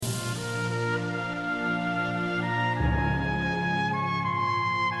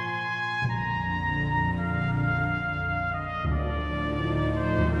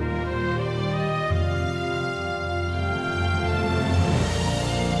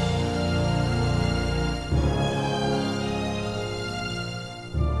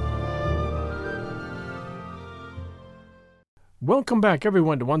Welcome back,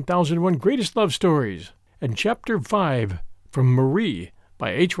 everyone, to 1001 Greatest Love Stories, and Chapter 5 from Marie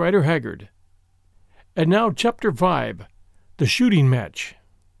by H. Rider Haggard. And now, Chapter 5, The Shooting Match.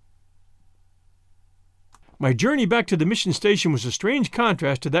 My journey back to the mission station was a strange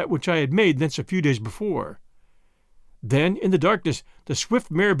contrast to that which I had made thence a few days before. Then, in the darkness, the swift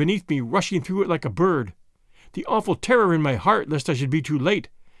mare beneath me rushing through it like a bird, the awful terror in my heart lest I should be too late,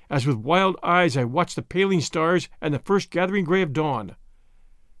 as with wild eyes I watched the paling stars and the first gathering gray of dawn.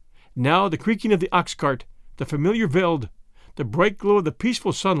 Now the creaking of the ox cart, the familiar veld, the bright glow of the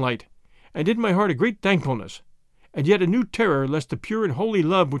peaceful sunlight, and in my heart a great thankfulness, and yet a new terror lest the pure and holy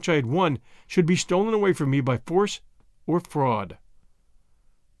love which I had won should be stolen away from me by force or fraud.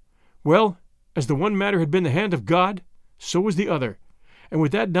 Well, as the one matter had been the hand of God, so was the other, and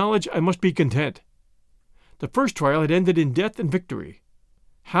with that knowledge I must be content. The first trial had ended in death and victory.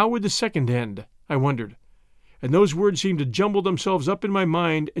 How would the second end, I wondered, and those words seemed to jumble themselves up in my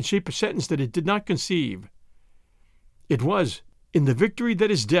mind and shape a sentence that it did not conceive. It was, in the victory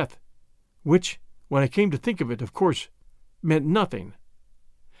that is death, which, when I came to think of it, of course, meant nothing.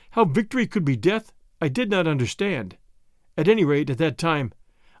 How victory could be death, I did not understand. At any rate, at that time,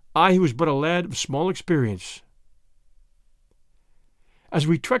 I who was but a lad of small experience. As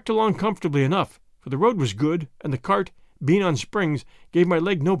we trekked along comfortably enough, for the road was good, and the cart, being on springs, gave my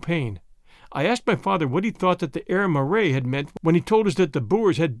leg no pain, I asked my father what he thought that the Air Marais had meant when he told us that the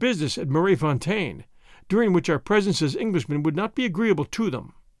Boers had business at Marais-Fontaine, during which our presence as Englishmen would not be agreeable to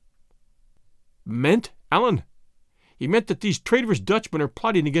them. Meant, Alan? He meant that these traitorous Dutchmen are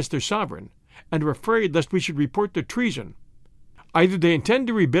plotting against their sovereign, and are afraid lest we should report their treason. Either they intend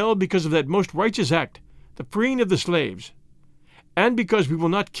to rebel because of that most righteous act, the freeing of the slaves, and because we will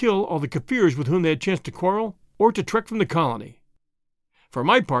not kill all the Kaffirs with whom they had chanced to quarrel, or to trek from the colony. For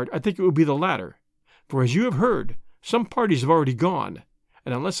my part, I think it will be the latter, for as you have heard, some parties have already gone,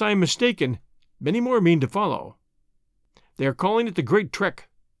 and unless I am mistaken, many more mean to follow. They are calling it the Great Trek.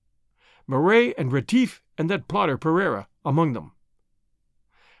 Marais and Retief and that plotter Pereira among them.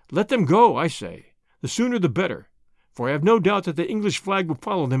 Let them go, I say, the sooner the better, for I have no doubt that the English flag will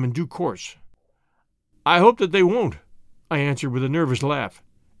follow them in due course. I hope that they won't, I answered with a nervous laugh,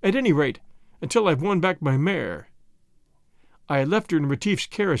 at any rate, until I've won back my mare. I had left her in Retief's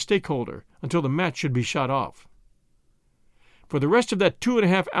care as stakeholder until the match should be shot off. For the rest of that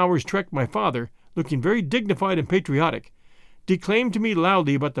 2.5 hours' trek, my father, looking very dignified and patriotic, declaimed to me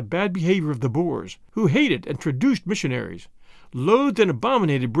loudly about the bad behavior of the Boers, who hated and traduced missionaries, loathed and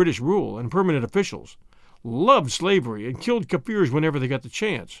abominated British rule and permanent officials, loved slavery, and killed Kaffirs whenever they got the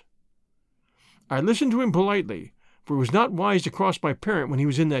chance. I listened to him politely, for it was not wise to cross my parent when he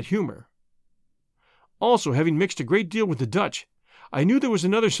was in that humor. Also, having mixed a great deal with the Dutch, I knew there was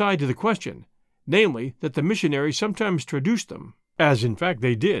another side to the question, namely, that the missionaries sometimes traduced them, as in fact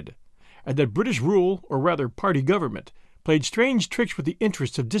they did, and that British rule, or rather party government, played strange tricks with the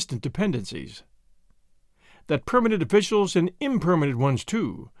interests of distant dependencies. That permanent officials and impermanent ones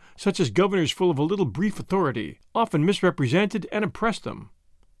too, such as governors full of a little brief authority, often misrepresented and oppressed them.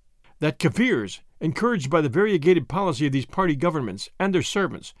 That Kaffirs, encouraged by the variegated policy of these party governments and their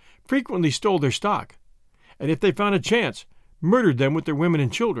servants, frequently stole their stock, and if they found a chance, murdered them with their women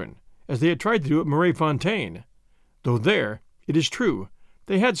and children, as they had tried to do at Marais-Fontaine, though there, it is true,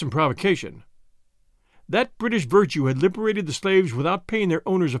 they had some provocation. That British virtue had liberated the slaves without paying their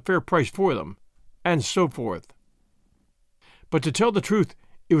owners a fair price for them, and so forth. But to tell the truth,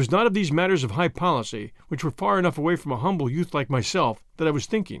 it was not of these matters of high policy, which were far enough away from a humble youth like myself, that I was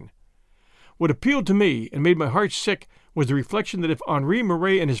thinking. What appealed to me and made my heart sick was the reflection that if Henri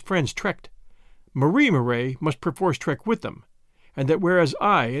Marais and his friends trekked, Marie Marais must perforce trek with them, and that whereas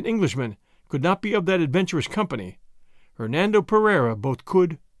I, an Englishman, could not be of that adventurous company, Hernando Pereira both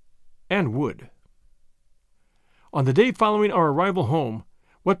could and would. On the day following our arrival home,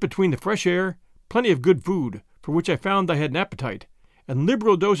 what between the fresh air, plenty of good food, for which I found I had an appetite, and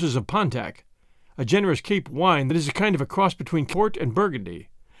liberal doses of Pontac, a generous Cape wine that is a kind of a cross between port and Burgundy,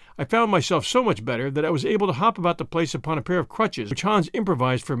 I found myself so much better that I was able to hop about the place upon a pair of crutches which Hans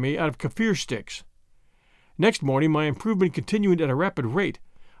improvised for me out of Kaffir sticks. Next morning, my improvement continuing at a rapid rate,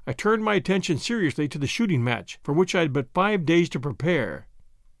 I turned my attention seriously to the shooting match, for which I had but 5 days to prepare.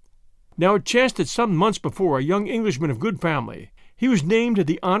 Now it chanced that some months before a young Englishman of good family, he was named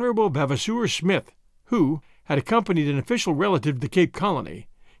the Honourable Vavasour Smith, who had accompanied an official relative to the Cape Colony,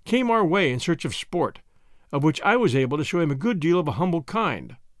 came our way in search of sport, of which I was able to show him a good deal of a humble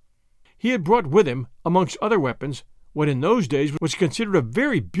kind. He had brought with him, amongst other weapons, what in those days was considered a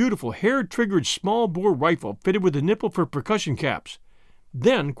very beautiful hair-triggered small-bore rifle fitted with a nipple for percussion caps,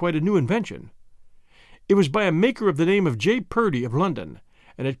 then quite a new invention. It was by a maker of the name of J. Purdy of London,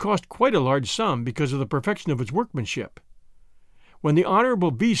 and it cost quite a large sum because of the perfection of its workmanship. When the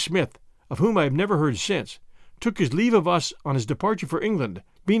Honourable B. Smith, of whom I have never heard since, took his leave of us on his departure for England,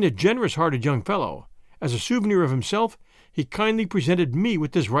 being a generous-hearted young fellow, as a souvenir of himself, he kindly presented me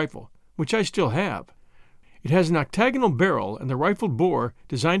with this rifle, which I still have. It has an octagonal barrel, and the rifled bore,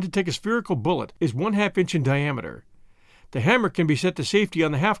 designed to take a spherical bullet, is 1/2 inch in diameter. The hammer can be set to safety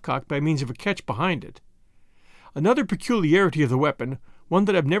on the half-cock by means of a catch behind it. Another peculiarity of the weapon, one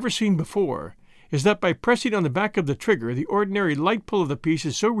that I've never seen before, is that by pressing on the back of the trigger, the ordinary light pull of the piece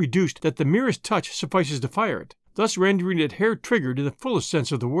is so reduced that the merest touch suffices to fire it, thus rendering it hair-triggered in the fullest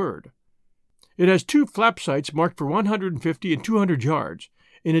sense of the word. It has 2 flap sights marked for 150 and 200 yards,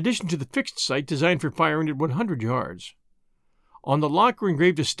 in addition to the fixed sight designed for firing at 100 yards. On the lock are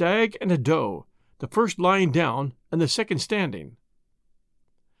engraved a stag and a doe, the first lying down and the second standing.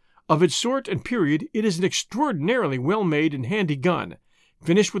 Of its sort and period, it is an extraordinarily well-made and handy gun,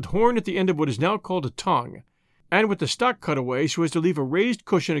 finished with horn at the end of what is now called a tongue, and with the stock cut away so as to leave a raised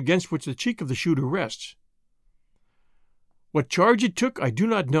cushion against which the cheek of the shooter rests. What charge it took I do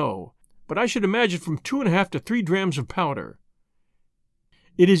not know, but I should imagine from 2½ to 3 drams of powder.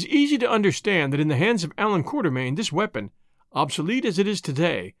 It is easy to understand that in the hands of Allan Quatermain this weapon, obsolete as it is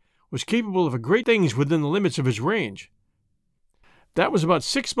today, was capable of great things within the limits of its range. That was about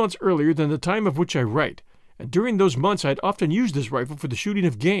 6 months earlier than the time of which I write, and during those months I had often used this rifle for the shooting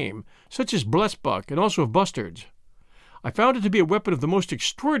of game, such as blesbuck and also of bustards. I found it to be a weapon of the most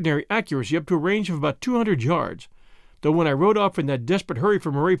extraordinary accuracy up to a range of about 200 yards, though when I rode off in that desperate hurry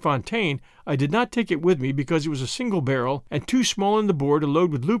for Marais-Fontaine, I did not take it with me because it was a single barrel and too small in the bore to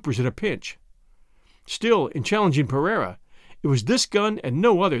load with loopers at a pinch. Still, in challenging Pereira, it was this gun and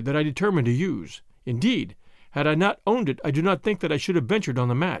no other that I determined to use. Indeed, had I not owned it, I do not think that I should have ventured on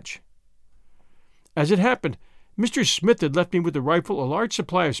the match. As it happened, Mr. Smith had left me with the rifle a large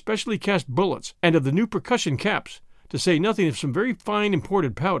supply of specially cast bullets and of the new percussion caps, to say nothing of some very fine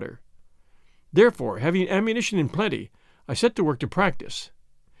imported powder. Therefore, having ammunition in plenty, I set to work to practice.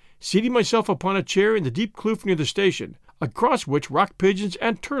 Seating myself upon a chair in the deep kloof near the station, across which rock pigeons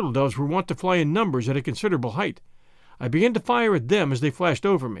and turtle doves were wont to fly in numbers at a considerable height, I began to fire at them as they flashed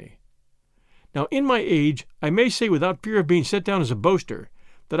over me. Now, in my age, I may say without fear of being set down as a boaster,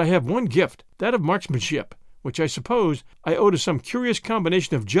 that I have one gift, that of marksmanship, which I suppose I owe to some curious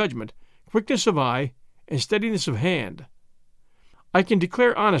combination of judgment, quickness of eye, and steadiness of hand. I can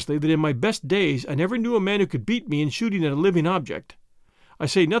declare honestly that in my best days I never knew a man who could beat me in shooting at a living object. I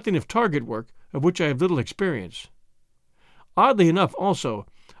say nothing of target work, of which I have little experience. Oddly enough, also,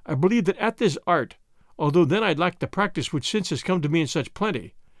 I believe that at this art, although then I lacked the practice which since has come to me in such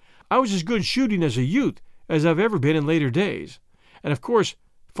plenty, I was as good shooting as a youth as I've ever been in later days, and of course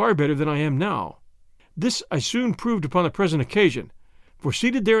far better than I am now. This I soon proved upon the present occasion, for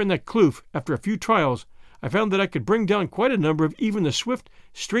seated there in that kloof, after a few trials, I found that I could bring down quite a number of even the swift,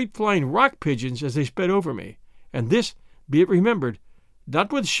 straight-flying rock pigeons as they sped over me, and this, be it remembered,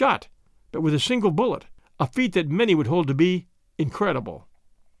 not with shot, but with a single bullet, a feat that many would hold to be incredible.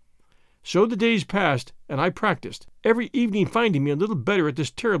 So the days passed, and I practiced, every evening finding me a little better at this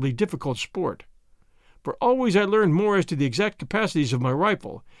terribly difficult sport. For always I learned more as to the exact capacities of my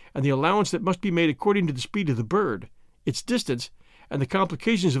rifle, and the allowance that must be made according to the speed of the bird, its distance, and the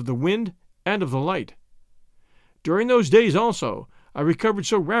complications of the wind and of the light. During those days also, I recovered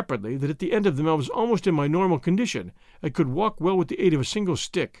so rapidly that at the end of them I was almost in my normal condition, and could walk well with the aid of a single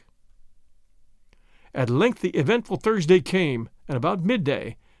stick. At length the eventful Thursday came, and about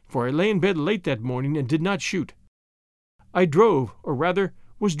midday, for I lay in bed late that morning and did not shoot, I drove, or rather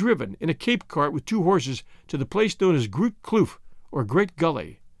was driven, in a Cape cart with 2 horses to the place known as Groot Kloof, or Great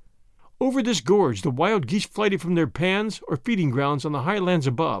Gully. Over this gorge the wild geese flighted from their pans or feeding grounds on the high lands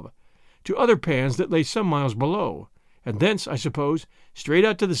above, to other pans that lay some miles below, and thence, I suppose, straight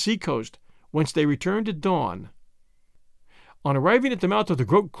out to the sea-coast, whence they returned at dawn. On arriving at the mouth of the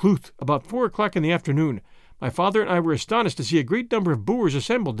Groot Kloof about 4 o'clock in the afternoon, my father and I were astonished to see a great number of Boers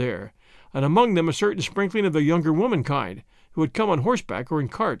assembled there, and among them a certain sprinkling of the younger womankind, who had come on horseback or in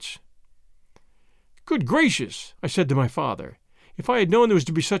carts. "Good gracious!" I said to my father. "If I had known there was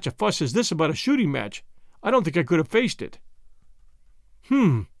to be such a fuss as this about a shooting match, I don't think I could have faced it."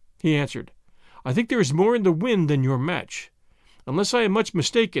 He answered. "I think there is more in the wind than your match. Unless I am much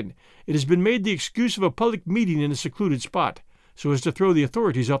mistaken, it has been made the excuse of a public meeting in a secluded spot, so as to throw the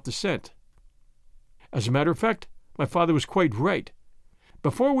authorities off the scent." As a matter of fact, my father was quite right.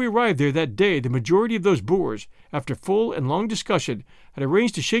 Before we arrived there that day, the majority of those Boers, after full and long discussion, had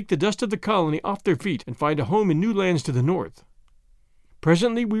arranged to shake the dust of the colony off their feet and find a home in new lands to the north.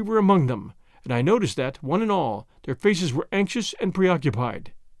 Presently we were among them, and I noticed that, one and all, their faces were anxious and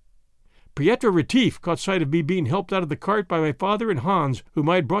preoccupied. Pietro Retief caught sight of me being helped out of the cart by my father and Hans, whom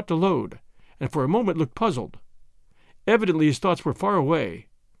I had brought to load, and for a moment looked puzzled. Evidently his thoughts were far away,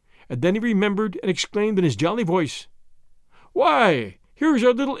 and then he remembered and exclaimed in his jolly voice, "Why, here is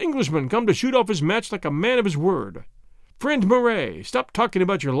our little Englishman come to shoot off his match like a man of his word. Friend Marais, stop talking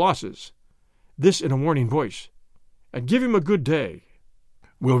about your losses," this in a warning voice, "and give him a good day."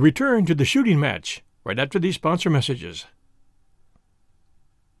 We'll return to the shooting match right after these sponsor messages.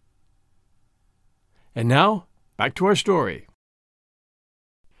 And now, back to our story.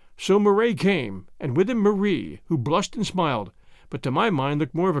 So Marais came, and with him Marie, who blushed and smiled, but to my mind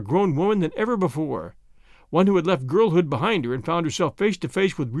looked more of a grown woman than ever before, one who had left girlhood behind her and found herself face to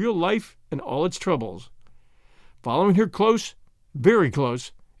face with real life and all its troubles. Following her close, very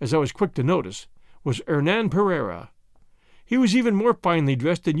close, as I was quick to notice, was Hernan Pereira. He was even more finely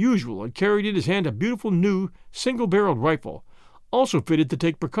dressed than usual and carried in his hand a beautiful new single-barreled rifle, also fitted to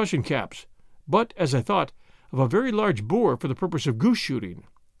take percussion caps, but, as I thought, of a very large bore for the purpose of goose shooting.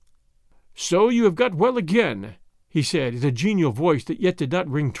 "So you have got well again," he said in a genial voice that yet did not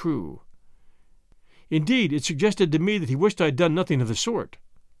ring true. Indeed, it suggested to me that he wished I had done nothing of the sort.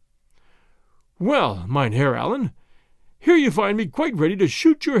 "Well, mein Herr Allen, here you find me quite ready to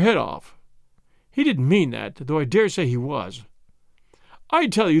shoot your head off." He didn't mean that, though I dare say he was. "I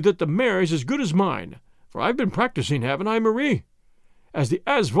tell you that the mare is as good as mine, for I've been practicing, haven't I, Marie? As the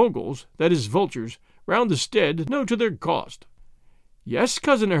Aasvogels, that is vultures, round the stead know to their cost." "Yes,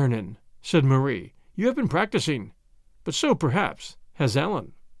 Cousin Hernan," said Marie, "you have been practicing, but so, perhaps, has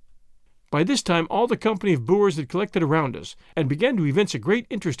Allen." By this time all the company of Boers had collected around us, and began to evince a great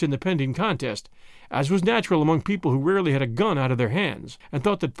interest in the pending contest, as was natural among people who rarely had a gun out of their hands, and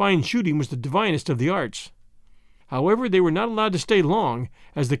thought that fine shooting was the divinest of the arts. However, they were not allowed to stay long,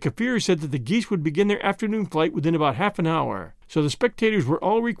 as the Kaffir said that the geese would begin their afternoon flight within about half an hour, so the spectators were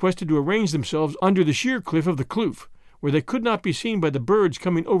all requested to arrange themselves under the sheer cliff of the kloof, where they could not be seen by the birds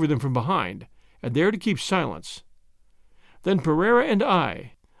coming over them from behind, and there to keep silence. Then Pereira and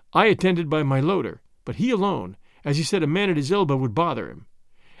I attended by my loader, but he alone, as he said a man at his elbow would bother him,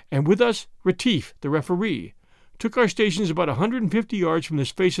 and with us Retief, the referee, took our stations about 150 yards from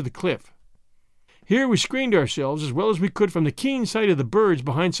this face of the cliff. Here we screened ourselves as well as we could from the keen sight of the birds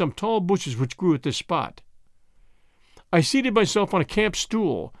behind some tall bushes which grew at this spot. I seated myself on a camp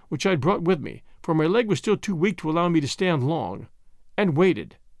stool, which I had brought with me, for my leg was still too weak to allow me to stand long, and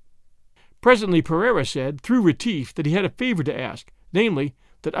waited. Presently Pereira said, through Retief, that he had a favor to ask, namely,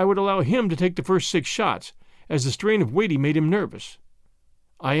 that I would allow him to take the first 6 shots, as the strain of waiting made him nervous.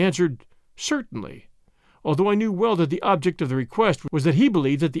 I answered, certainly, although I knew well that the object of the request was that he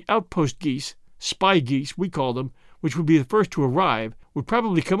believed that the outpost geese, spy geese we called them, which would be the first to arrive, would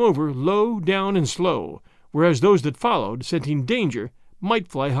probably come over low, down, and slow, whereas those that followed, scenting danger, might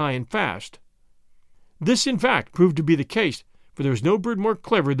fly high and fast. This, in fact, proved to be the case, for there was no bird more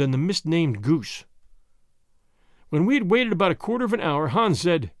clever than the misnamed goose. When we had waited about a quarter of an hour, Hans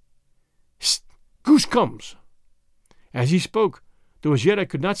said, "Hist! Goose comes!" As he spoke, though as yet I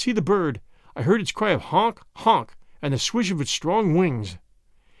could not see the bird, I heard its cry of honk, honk, and the swish of its strong wings.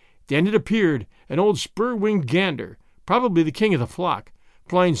 Then it appeared, an old spur-winged gander, probably the king of the flock,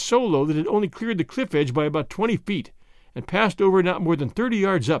 flying so low that it only cleared the cliff edge by about 20 feet, and passed over not more than 30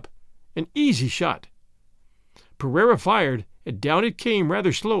 yards up, an easy shot. Pereira fired, and down it came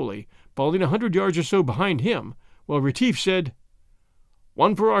rather slowly, falling 100 yards or so behind him, while Retief said,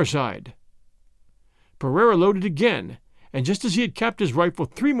 "One for our side." Pereira loaded again, and just as he had capped his rifle,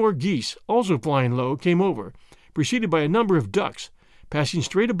 3 more geese, also flying low, came over, preceded by a number of ducks, passing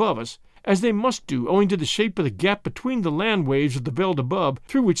straight above us, as they must do owing to the shape of the gap between the land waves of the veld above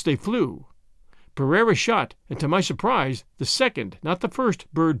through which they flew. Pereira shot, and to my surprise, the second, not the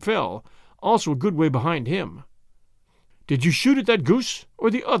first, bird fell, also a good way behind him. "Did you shoot at that goose, or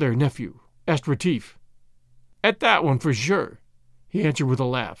the other, nephew?" asked Retief. "At that one, for sure," he answered with a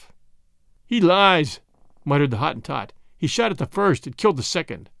laugh. "He lies," muttered the Hottentot. "He shot at the first, it killed the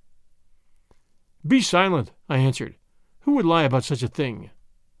second." "Be silent," I answered. "Who would lie about such a thing?"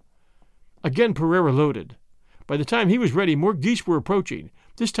 Again Pereira loaded. By the time he was ready, more geese were approaching,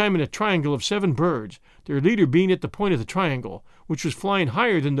 this time in a triangle of 7 birds, their leader being at the point of the triangle, which was flying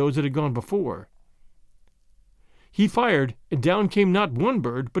higher than those that had gone before. He fired, and down came not 1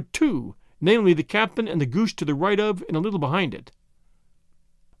 bird, but 2, namely the captain and the goose to the right of and a little behind it.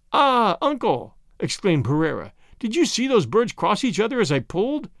 "Ah, uncle!" exclaimed Pereira. "Did you see those birds cross each other as I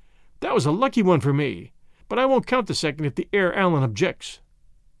pulled? That was a lucky one for me, but I won't count the second if the Herr Allen objects."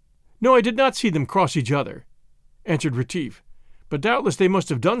 "No, I did not see them cross each other," answered Retief, "but doubtless they must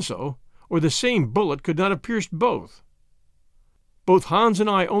have done so, or the same bullet could not have pierced both. Both Hans and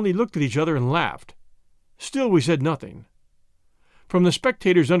I only looked at each other and laughed. Still we said nothing. From the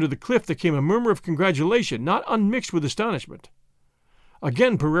spectators under the cliff there came a murmur of congratulation, not unmixed with astonishment.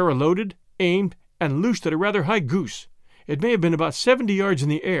 Again Pereira loaded, aimed, and loosed at a rather high goose. It may have been about 70 yards in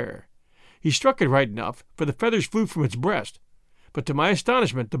the air. He struck it right enough, for the feathers flew from its breast. But to my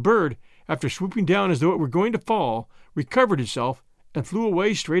astonishment, the bird, after swooping down as though it were going to fall, recovered itself and flew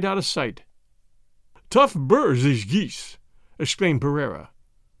away straight out of sight. "Tough birds, these geese!" exclaimed Pereira.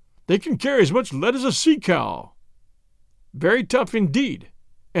 "They can carry as much lead as a sea cow." "Very tough indeed,"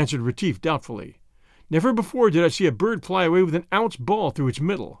 answered Retief doubtfully. "Never before did I see a bird fly away with an ounce ball through its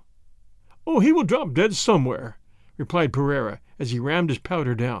middle." "Oh, he will drop dead somewhere," replied Pereira as he rammed his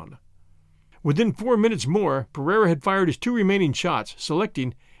powder down. Within 4 minutes more, Pereira had fired his 2 remaining shots,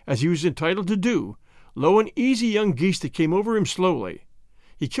 selecting, as he was entitled to do, low and easy young geese that came over him slowly.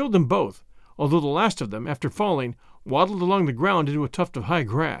 He killed them both, although the last of them, after falling, waddled along the ground into a tuft of high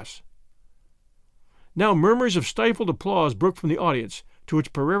grass. Now murmurs of stifled applause broke from the audience, to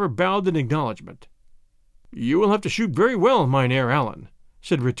which Pereira bowed in acknowledgment. "You will have to shoot very well, Mynheer Allen,"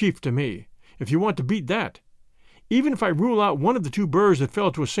 said Retief to me, "if you want to beat that. Even if I rule out one of the 2 birds that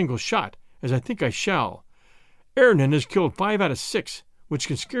fell to a single shot, as I think I shall, Ernan has killed 5 out of 6, which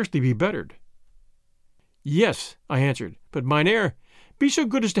can scarcely be bettered." "Yes," I answered, "but, Mynheer, be so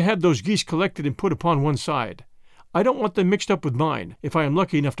good as to have those geese collected and put upon one side. I don't want them mixed up with mine, if I am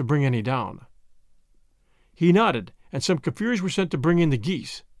lucky enough to bring any down." He nodded, and some Kaffirs were sent to bring in the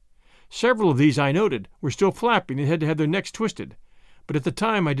geese. Several of these, I noted, were still flapping and had to have their necks twisted, but at the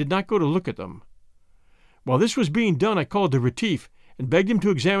time I did not go to look at them. While this was being done, I called to Retief and begged him to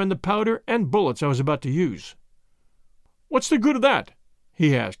examine the powder and bullets I was about to use. "What's the good of that?"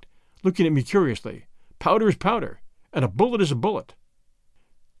 he asked, looking at me curiously. "Powder is powder, and a bullet is a bullet."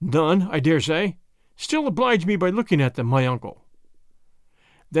 "None, I dare say. Still oblige me by looking at them, my uncle."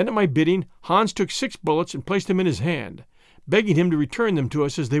 Then at my bidding, Hans took 6 bullets and placed them in his hand, begging him to return them to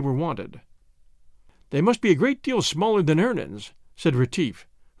us as they were wanted. "They must be a great deal smaller than Ernan's," said Retief,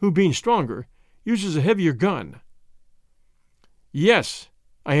 who, being stronger, uses a heavier gun. "Yes,"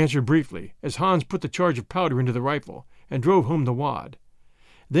 I answered briefly, as Hans put the charge of powder into the rifle and drove home the wad.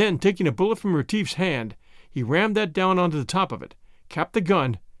 Then, taking a bullet from Retief's hand, he rammed that down onto the top of it, capped the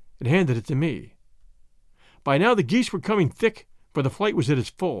gun, and handed it to me. By now the geese were coming thick, for the flight was at its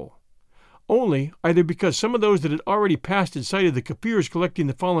full. Only, either because some of those that had already passed had sighted the Kaffirs collecting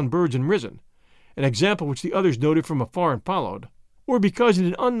the fallen birds and risen, an example which the others noted from afar and followed, or because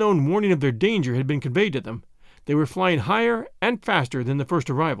an unknown warning of their danger had been conveyed to them, they were flying higher and faster than the first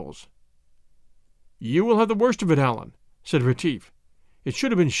arrivals. "You will have the worst of it, Allen," said Retief. "It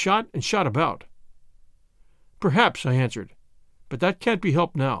should have been shot and shot about." "Perhaps," I answered, "but that can't be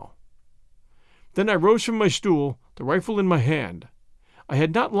helped now." Then I rose from my stool, the rifle in my hand. I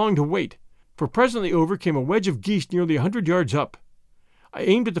had not long to wait, for presently over came a wedge of geese nearly 100 yards up. I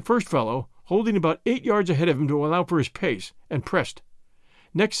aimed at the first fellow, holding about 8 yards ahead of him to allow for his pace, and pressed.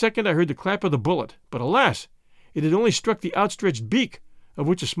 Next second I heard the clap of the bullet, but alas! It had only struck the outstretched beak, of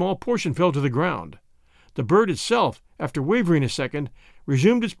which a small portion fell to the ground. The bird itself, after wavering a second,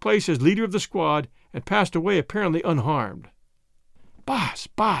 resumed its place as leader of the squad and passed away apparently unharmed. "Boss,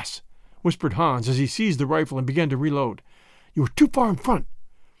 boss," whispered Hans as he seized the rifle and began to reload. "You were too far in front.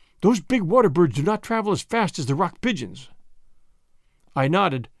 Those big water birds do not travel as fast as the rock pigeons." I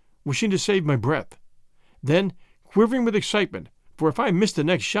nodded, wishing to save my breath. Then, quivering with excitement, for if I missed the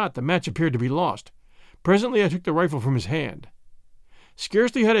next shot the match appeared to be lost, presently I took the rifle from his hand.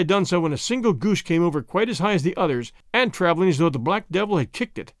 Scarcely had I done so when a single goose came over quite as high as the others, and traveling as though the black devil had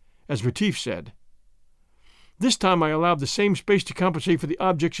kicked it, as Retief said. This time I allowed the same space to compensate for the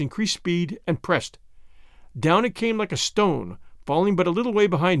object's increased speed, and pressed. Down it came like a stone, falling but a little way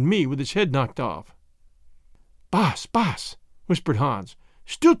behind me with its head knocked off. "Boss, boss," whispered Hans,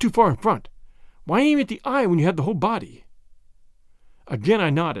 "still too far in front. Why aim at the eye when you have the whole body?" Again I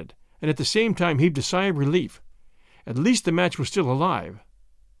nodded, and at the same time heaved a sigh of relief. At least the match was still alive.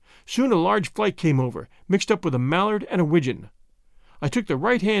 Soon a large flight came over, mixed up with a mallard and a widgeon. I took the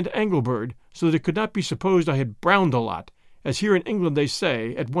right-hand anglebird, so that it could not be supposed I had browned a lot, as here in England they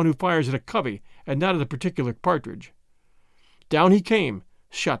say, at one who fires at a covey and not at a particular partridge. Down he came,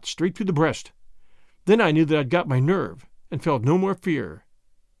 shot straight through the breast. Then I knew that I'd got my nerve, and felt no more fear.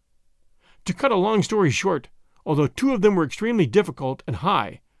 To cut a long story short, although 2 of them were extremely difficult and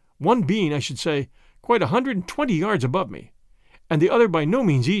high, one being, I should say, quite 120 yards above me, and the other by no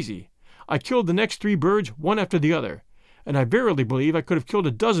means easy, I killed the next 3 birds one after the other, and I verily believe I could have killed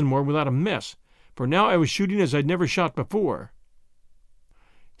a dozen more without a mess, for now I was shooting as I'd never shot before.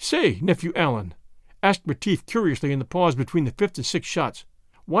 "Say, nephew Allen," asked Retief curiously in the pause between the fifth and sixth shots,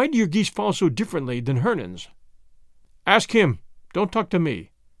 "why do your geese fall so differently than Hernan's?" "Ask him. Don't talk to me,"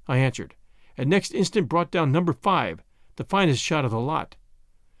 I answered, and next instant brought down number 5, the finest shot of the lot.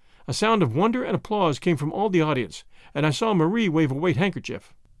 A sound of wonder and applause came from all the audience, and I saw Marie wave a white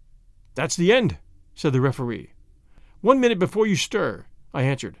handkerchief. "That's the end," said the referee. "1 minute before you stir," I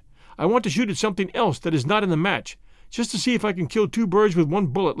answered. "I want to shoot at something else that is not in the match, just to see if I can kill 2 birds with 1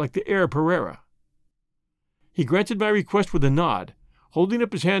 bullet like the Herr Pereira." He granted my request with a nod, holding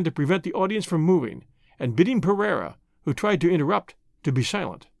up his hand to prevent the audience from moving, and bidding Pereira, who tried to interrupt, to be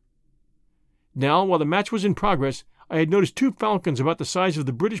silent. Now, while the match was in progress, I had noticed 2 falcons about the size of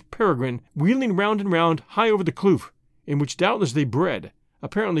the British peregrine wheeling round and round high over the kloof, in which doubtless they bred,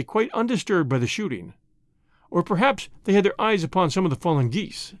 apparently quite undisturbed by the shooting. Or perhaps they had their eyes upon some of the fallen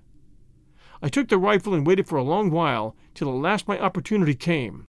geese. I took the rifle and waited for a long while, till at last my opportunity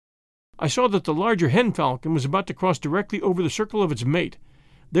came. I saw that the larger hen falcon was about to cross directly over the circle of its mate,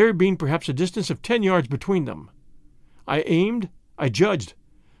 there being perhaps a distance of 10 yards between them. I aimed, I judged.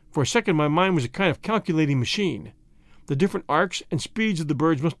 For a second my mind was a kind of calculating machine. The different arcs and speeds of the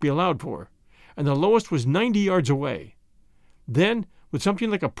birds must be allowed for, and the lowest was 90 yards away. Then, with something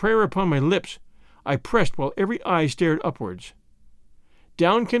like a prayer upon my lips, I pressed while every eye stared upwards.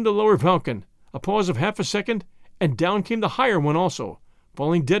 Down came the lower falcon, a pause of half a second, and down came the higher one also,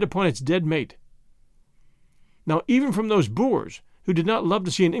 falling dead upon its dead mate. Now even from those Boers, who did not love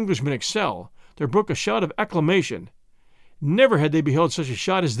to see an Englishman excel, there broke a shout of acclamation. Never had they beheld such a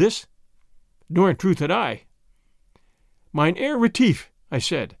shot as this, nor in truth had I. "Mein Herr Retief," I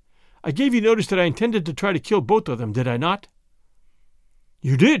said, "I gave you notice that I intended to try to kill both of them, did I not?"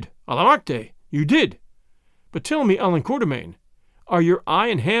 "You did, Alamarte, you did. But tell me, Allan Quatermain, are your eye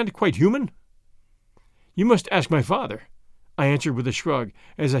and hand quite human?" "You must ask my father," I answered with a shrug,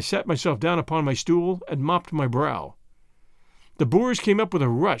 as I sat myself down upon my stool and mopped my brow. The Boers came up with a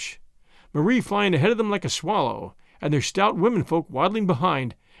rush, Marie flying ahead of them like a swallow, and their stout womenfolk waddling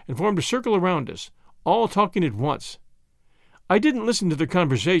behind, and formed a circle around us, all talking at once. I didn't listen to their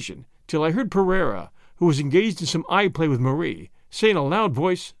conversation till I heard Pereira, who was engaged in some eye play with Marie, say in a loud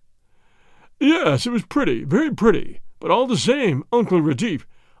voice, "Yes, it was pretty, very pretty, but all the same, Uncle Retief,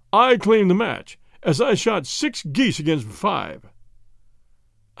 I claim the match, as I shot 6 geese against 5.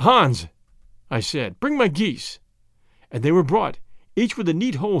 "Hans," I said, "bring my geese." And they were brought, each with a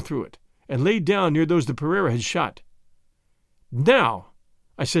neat hole through it, and laid down near those the Pereira had shot. "Now,"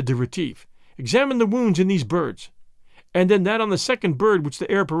 I said to Retief, "examine the wounds in these birds, and then that on the second bird which the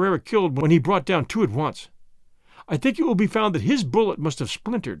Herr Pereira killed when he brought down 2 at once. I think it will be found that his bullet must have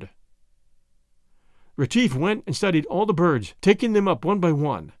splintered." Retief went and studied all the birds, taking them up one by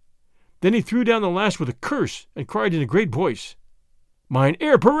one. Then he threw down the last with a curse and cried in a great voice, "Mein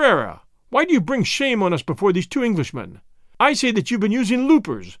Herr Pereira, why do you bring shame on us before these 2 Englishmen? I say that you've been using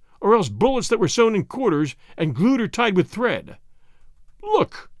loopers, or else bullets that were sewn in quarters and glued or tied with thread.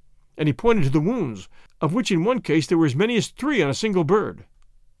 Look!" And he pointed to the wounds, of which in one case there were as many as 3 on a single bird.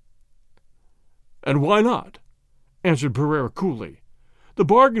 "And why not?" answered Pereira coolly. "The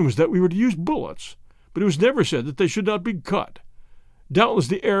bargain was that we were to use bullets, but it was never said that they should not be cut. Doubtless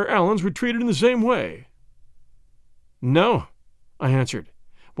the Herr Allens were treated in the same way." "No," I answered.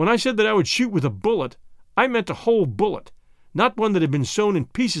 "When I said that I would shoot with a bullet, I meant a whole bullet, not one that had been sewn in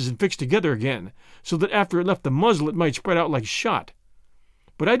pieces and fixed together again, so that after it left the muzzle it might spread out like shot.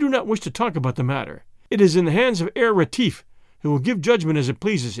 But I do not wish to talk about the matter. It is in the hands of Herr Retief, who will give judgment as it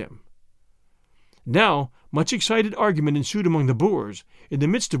pleases him." Now much excited argument ensued among the Boers, in the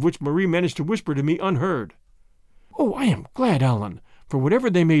midst of which Marie managed to whisper to me unheard, "Oh, I am glad, Allan, for whatever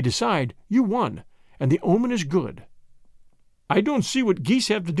they may decide, you won, and the omen is good." "I don't see what geese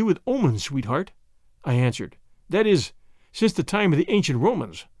have to do with omens, sweetheart," I answered. "That is, since the time of the ancient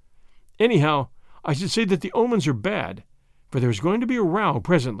Romans. Anyhow, I should say that the omens are bad, for there is going to be a row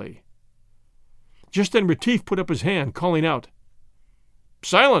presently." Just then Retief put up his hand, calling out,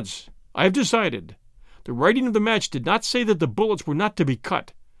 "Silence! I have decided. The writing of the match did not say that the bullets were not to be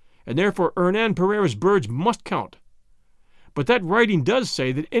cut, and therefore Hernan Pereira's birds must count. But that writing does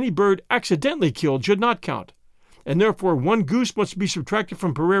say that any bird accidentally killed should not count, and therefore 1 goose must be subtracted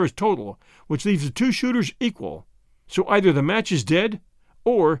from Pereira's total, which leaves the 2 shooters equal. So either the match is dead,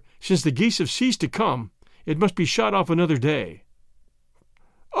 or, since the geese have ceased to come, it must be shot off another day."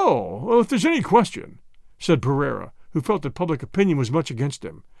 "Oh, well, if there's any question," said Pereira, who felt that public opinion was much against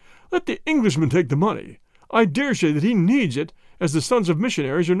him, "let the Englishman take the money. I dare say that he needs it, as the sons of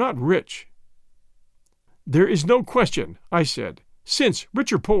missionaries are not rich." "There is no question," I said, "since,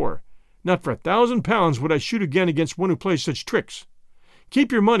 rich or poor, not for £1,000 would I shoot again against one who plays such tricks.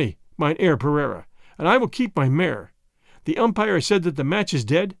 Keep your money, Mynheer Pereira, and I will keep my mare. The umpire has said that the match is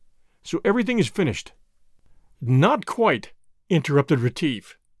dead, so everything is finished." "Not quite," interrupted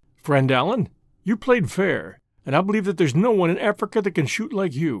Retief. "Friend Allen, you played fair, and I believe that there's no one in Africa that can shoot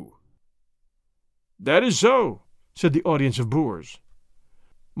like you." "That is so," said the audience of Boers.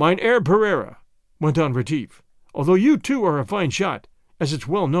 "Mynheer Pereira," went on Retief, "although you too are a fine shot, as it's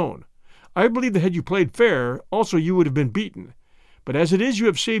well known, I believe that had you played fair, also you would have been beaten. But as it is, you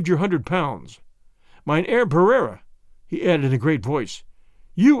have saved your £100. Mynheer Pereira," he added in a great voice,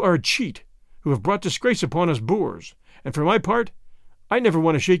 "you are a cheat, who have brought disgrace upon us Boers, and for my part, I never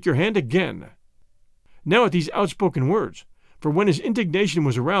want to shake your hand again." Now at these outspoken words, for when his indignation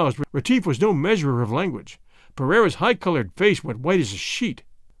was aroused, Retief was no measurer of language. Pereira's high-colored face went white as a sheet.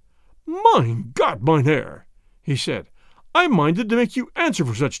 "Mein Gott, Mynheer," he said, "I'm minded to make you answer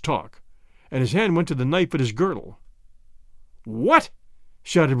for such talk," and his hand went to the knife at his girdle. "What?"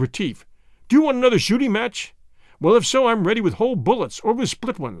 shouted Retief. "Do you want another shooting match? Well, if so, I'm ready with whole bullets or with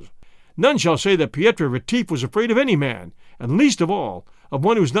split ones. None shall say that Pieter Retief was afraid of any man, and least of all of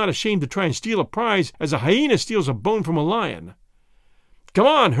one who is not ashamed to try and steal a prize as a hyena steals a bone from a lion. Come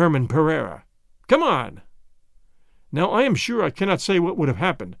on, Herman Pereira, come on." Now I am sure I cannot say what would have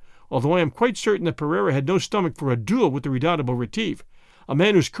happened, although I am quite certain that Pereira had no stomach for a duel with the redoubtable Retief, a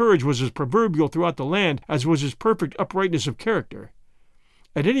man whose courage was as proverbial throughout the land as was his perfect uprightness of character.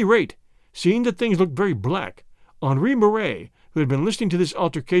 At any rate, seeing that things looked very black, Henri Marais, who had been listening to this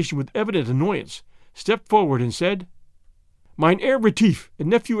altercation with evident annoyance, stepped forward and said, "Mynheer Retief and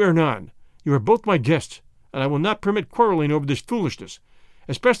nephew Hernan, you are both my guests, and I will not permit quarreling over this foolishness,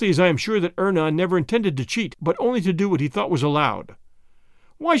 especially as I am sure that Hernan never intended to cheat, but only to do what he thought was allowed.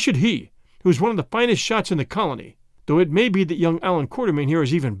 Why should he, who is one of the finest shots in the colony, though it may be that young Allan Quatermain here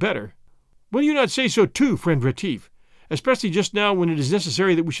is even better? Will you not say so too, friend Retief, especially just now when it is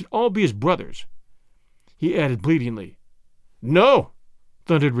necessary that we should all be as brothers?" He added pleadingly, "No,"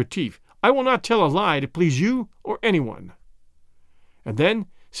 thundered Retief, "I will not tell a lie to please you or anyone." And then,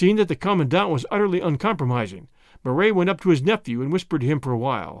 seeing that the commandant was utterly uncompromising, Marais went up to his nephew and whispered to him for a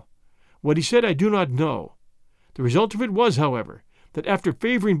while. What he said I do not know. The result of it was, however, that after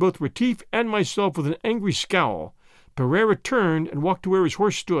favoring both Retief and myself with an angry scowl, Pereira turned and walked to where his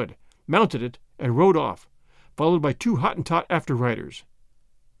horse stood, mounted it, and rode off, followed by 2 Hottentot after-riders.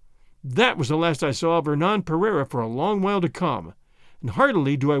 That was the last I saw of Hernan Pereira for a long while to come, and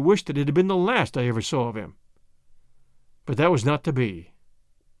heartily do I wish that it had been the last I ever saw of him. But that was not to be.